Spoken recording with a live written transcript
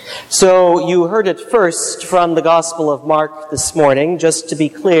So you heard it first from the Gospel of Mark this morning. Just to be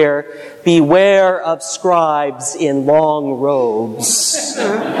clear, beware of scribes in long robes.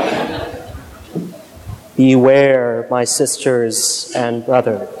 Beware, my sisters and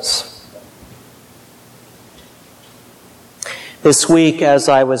brothers. This week, as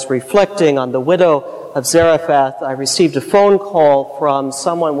I was reflecting on the widow of Zarephath, I received a phone call from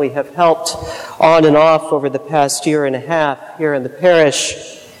someone we have helped on and off over the past year and a half here in the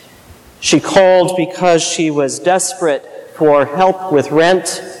parish. She called because she was desperate for help with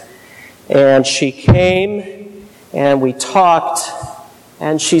rent, and she came and we talked,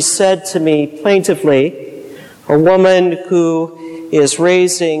 and she said to me plaintively, a woman who is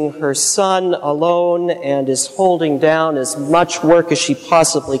raising her son alone and is holding down as much work as she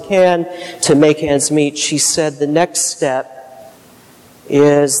possibly can to make ends meet, she said the next step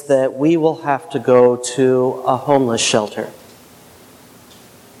is that we will have to go to a homeless shelter.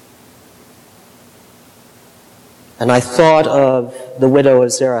 And I thought of the widow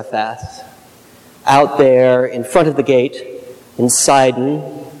of Zarephath out there in front of the gate in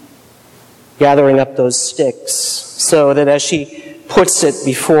Sidon, gathering up those sticks so that as she puts it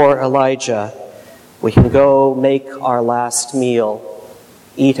before Elijah, we can go make our last meal,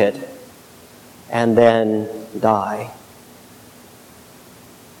 eat it, and then die.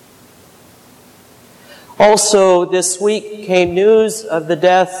 Also, this week came news of the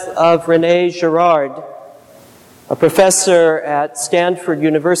death of René Girard, a professor at Stanford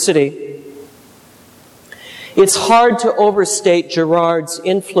University. It's hard to overstate Girard's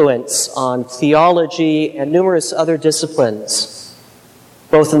influence on theology and numerous other disciplines,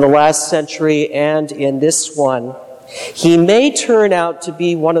 both in the last century and in this one. He may turn out to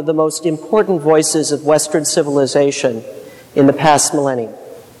be one of the most important voices of Western civilization in the past millennium,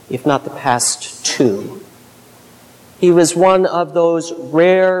 if not the past two. He was one of those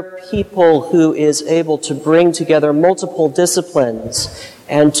rare people who is able to bring together multiple disciplines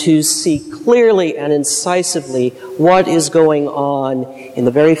and to see clearly and incisively what is going on in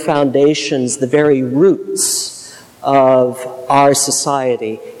the very foundations, the very roots of our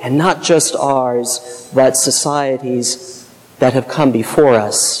society, and not just ours, but societies that have come before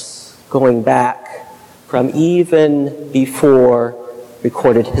us, going back from even before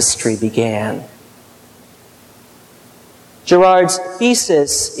recorded history began. Girard's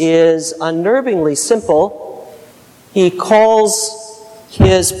thesis is unnervingly simple. He calls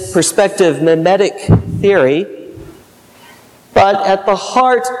his perspective mimetic theory, but at the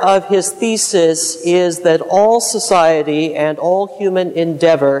heart of his thesis is that all society and all human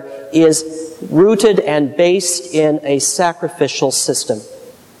endeavor is rooted and based in a sacrificial system.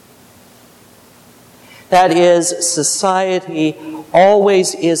 That is, society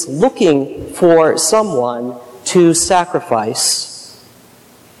always is looking for someone to sacrifice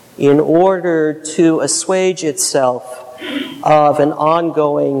in order to assuage itself of an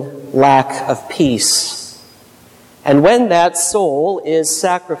ongoing lack of peace. And when that soul is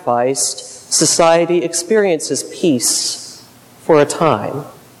sacrificed, society experiences peace for a time.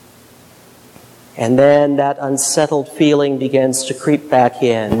 And then that unsettled feeling begins to creep back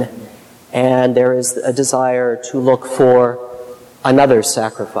in, and there is a desire to look for another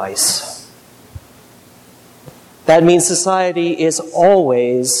sacrifice. That means society is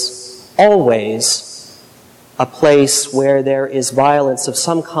always a place where there is violence of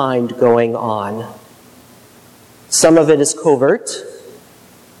some kind going on. Some of it is covert,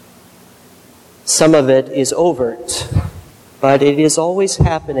 some of it is overt, but it is always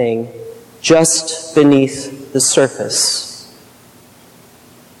happening just beneath the surface.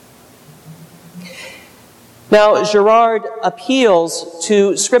 Now, Girard appeals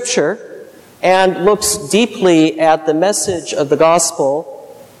to Scripture and looks deeply at the message of the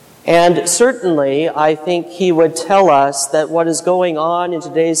gospel. And certainly, I think he would tell us that what is going on in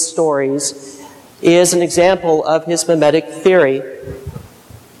today's stories is an example of his mimetic theory.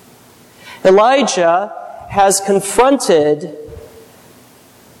 Elijah has confronted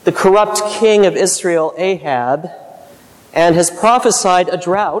the corrupt king of Israel, Ahab, and has prophesied a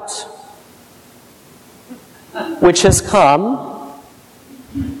drought which has come.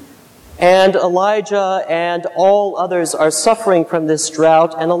 And Elijah and all others are suffering from this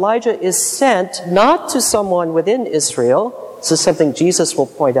drought, and Elijah is sent not to someone within Israel. This is something Jesus will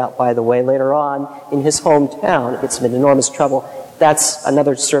point out, by the way, later on in his hometown. It's in enormous trouble. That's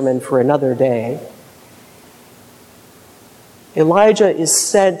another sermon for another day. Elijah is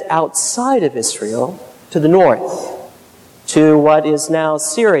sent outside of Israel to the north, to what is now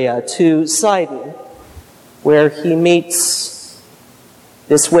Syria, to Sidon, where he meets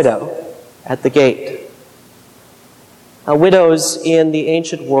this widow at the gate. Widows in the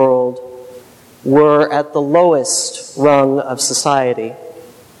ancient world were at the lowest rung of society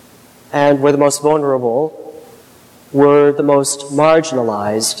and were the most vulnerable, were the most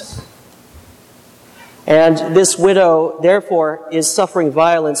marginalized. And this widow, therefore, is suffering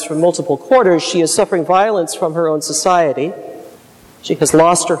violence from multiple quarters. She is suffering violence from her own society. She has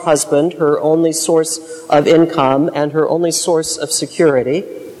lost her husband, her only source of income and her only source of security.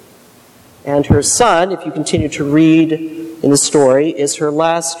 And her son, if you continue to read in the story, is her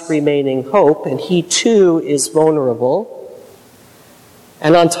last remaining hope, and he too is vulnerable.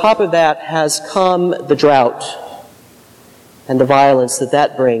 And on top of that has come the drought and the violence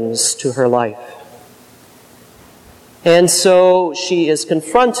that brings to her life. And so she is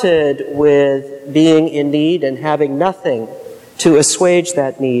confronted with being in need and having nothing to assuage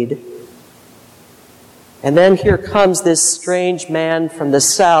that need. And then here comes this strange man from the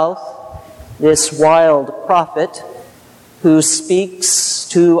south, this wild prophet, who speaks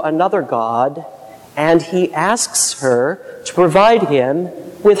to another god, and he asks her to provide him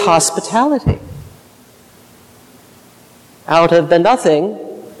with hospitality out of the nothing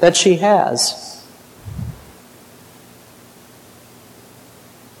that she has.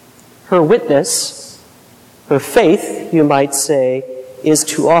 Her witness, her faith, you might say, is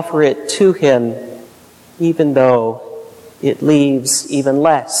to offer it to him, even though it leaves even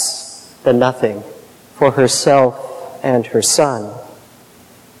less than nothing for herself and her son.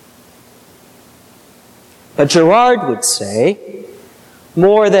 But Girard would say,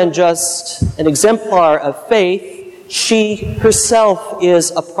 more than just an exemplar of faith, she herself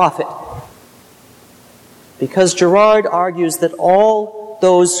is a prophet. Because Girard argues that all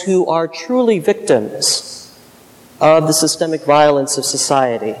those who are truly victims of the systemic violence of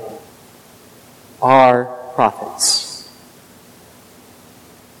society are prophets.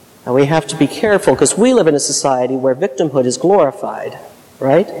 Now we have to be careful because we live in a society where victimhood is glorified,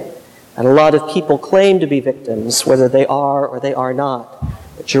 right? And a lot of people claim to be victims, whether they are or they are not.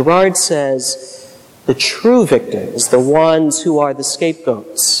 But Girard says the true victims, the ones who are the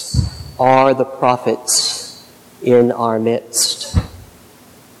scapegoats, are the prophets in our midst.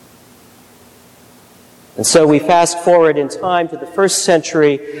 And so we fast forward in time to the first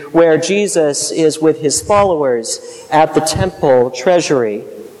century where Jesus is with his followers at the temple treasury.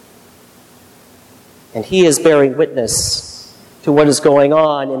 And he is bearing witness to what is going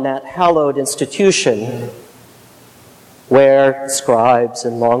on in that hallowed institution where scribes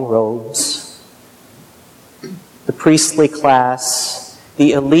in long robes, the priestly class,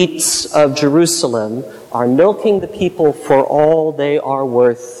 the elites of Jerusalem are milking the people for all they are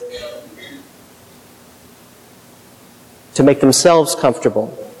worth to make themselves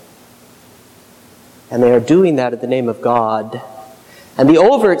comfortable. And they are doing that in the name of God. And the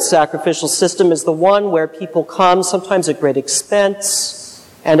overt sacrificial system is the one where people come, sometimes at great expense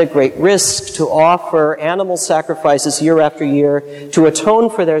and at great risk, to offer animal sacrifices year after year to atone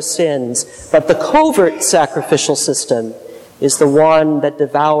for their sins. But the covert sacrificial system is the one that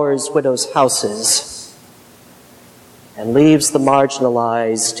devours widows' houses and leaves the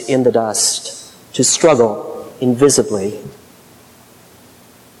marginalized in the dust to struggle invisibly,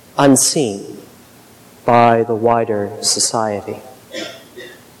 unseen by the wider society.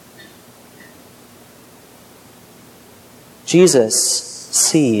 Jesus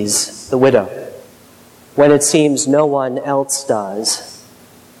sees the widow when it seems no one else does,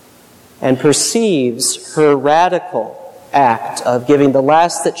 and perceives her radical act of giving the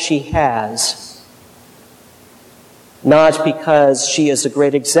last that she has, not because she is a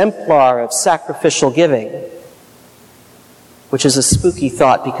great exemplar of sacrificial giving, which is a spooky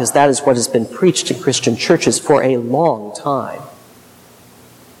thought because that is what has been preached in Christian churches for a long time,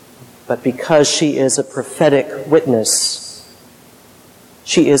 but because she is a prophetic witness.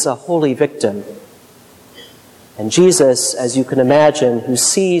 She is a holy victim. And Jesus, as you can imagine, who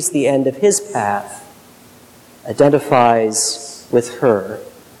sees the end of his path, identifies with her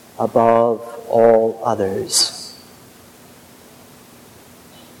above all others.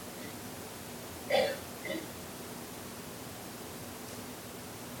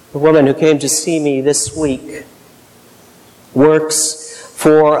 The woman who came to see me this week works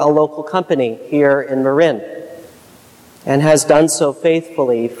for a local company here in Marin and has done so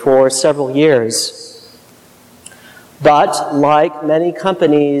faithfully for several years. But like many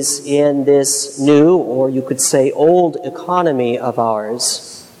companies in this new, or you could say old economy of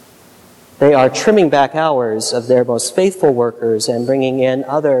ours, they are trimming back hours of their most faithful workers and bringing in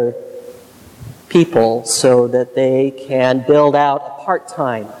other people so that they can build out a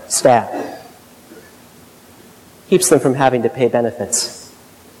part-time staff. Keeps them from having to pay benefits.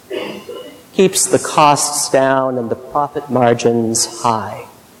 keeps the costs down and the profit margins high.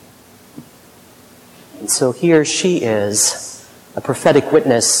 And so here she is, a prophetic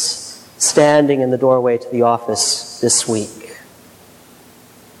witness, standing in the doorway to the office this week.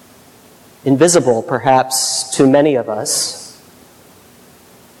 Invisible, perhaps, to many of us,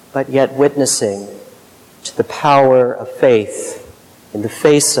 but yet witnessing to the power of faith in the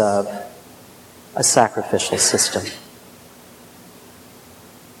face of a sacrificial system.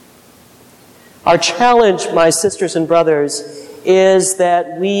 Our challenge, my sisters and brothers, is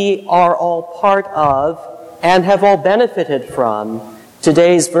that we are all part of and have all benefited from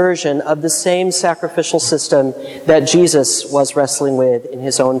today's version of the same sacrificial system that Jesus was wrestling with in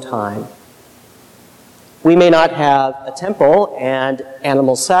his own time. We may not have a temple and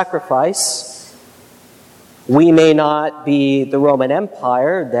animal sacrifice. We may not be the Roman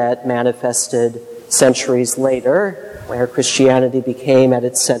Empire that manifested centuries later, where Christianity became at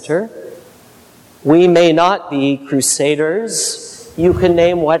its center. We may not be crusaders. You can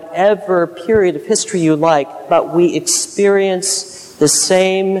name whatever period of history you like, but we experience the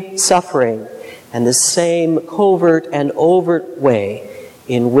same suffering and the same covert and overt way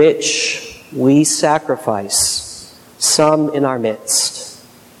in which we sacrifice some in our midst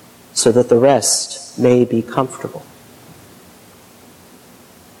so that the rest may be comfortable.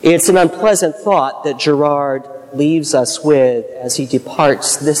 It's an unpleasant thought that Girard leaves us with as he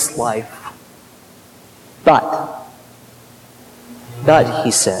departs this life. But,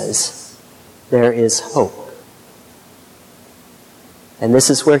 he says, there is hope. And this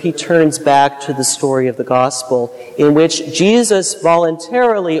is where he turns back to the story of the gospel, in which Jesus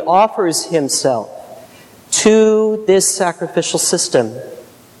voluntarily offers himself to this sacrificial system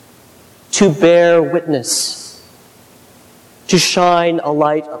to bear witness, to shine a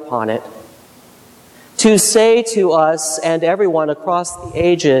light upon it, to say to us and everyone across the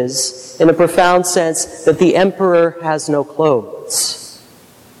ages, in a profound sense, that the emperor has no clothes.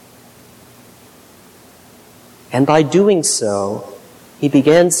 And by doing so, he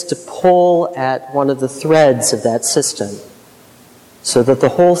begins to pull at one of the threads of that system, so that the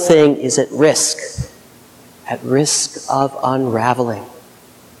whole thing is at risk of unraveling.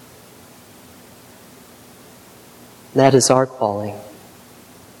 That is our calling.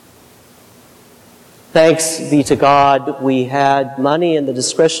 Thanks be to God, we had money in the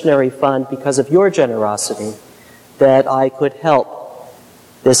discretionary fund because of your generosity, that I could help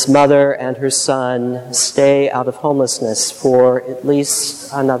this mother and her son stay out of homelessness for at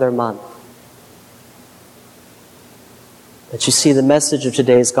least another month. But you see, the message of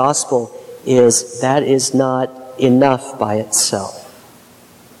today's gospel is that is not enough by itself.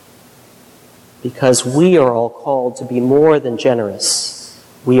 Because we are all called to be more than generous.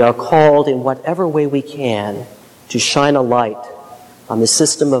 We are called in whatever way we can to shine a light on the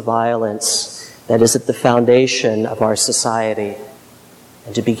system of violence that is at the foundation of our society,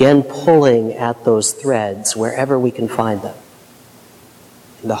 and to begin pulling at those threads wherever we can find them,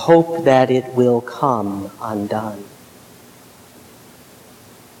 in the hope that it will come undone.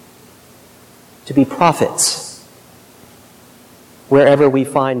 To be prophets wherever we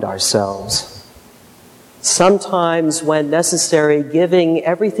find ourselves. Sometimes, when necessary, giving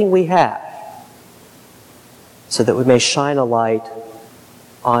everything we have so that we may shine a light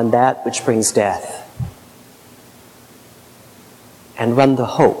on that which brings death and run the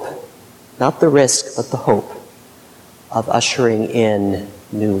hope, not the risk, but the hope of ushering in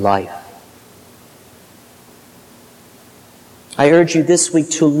new life. I urge you this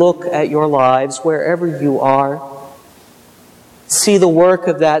week to look at your lives wherever you are. See the work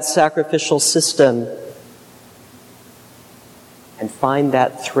of that sacrificial system and find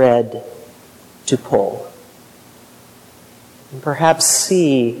that thread to pull. And perhaps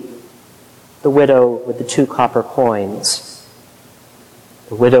see the widow with the 2 copper coins,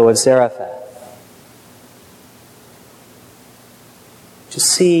 the widow of Zarephath. To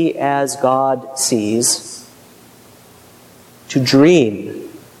see as God sees, to dream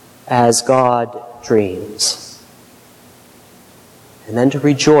as God dreams. And then to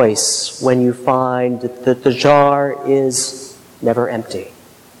rejoice when you find that the jar is never empty,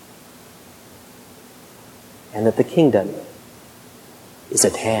 and that the kingdom is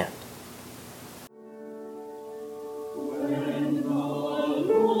at hand.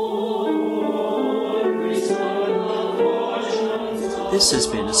 This has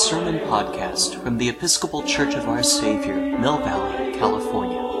been a sermon podcast from the Episcopal Church of Our Savior, Mill Valley,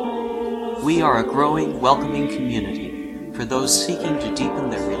 California. We are a growing, welcoming community for those seeking to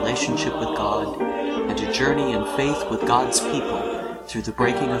deepen their relationship with God and to journey in faith with God's people through the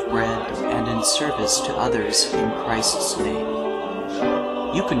breaking of bread and in service to others in Christ's name.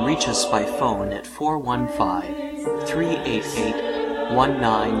 You can reach us by phone at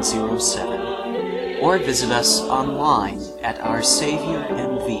 415-388-1907 or visit us online at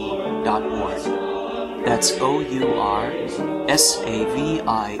oursaviornv.org. That's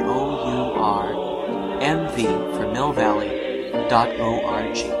OURSAVIOURNV for Mill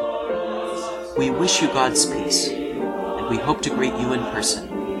Valley.org. We wish you God's peace, and we hope to greet you in person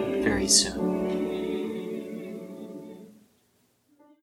very soon.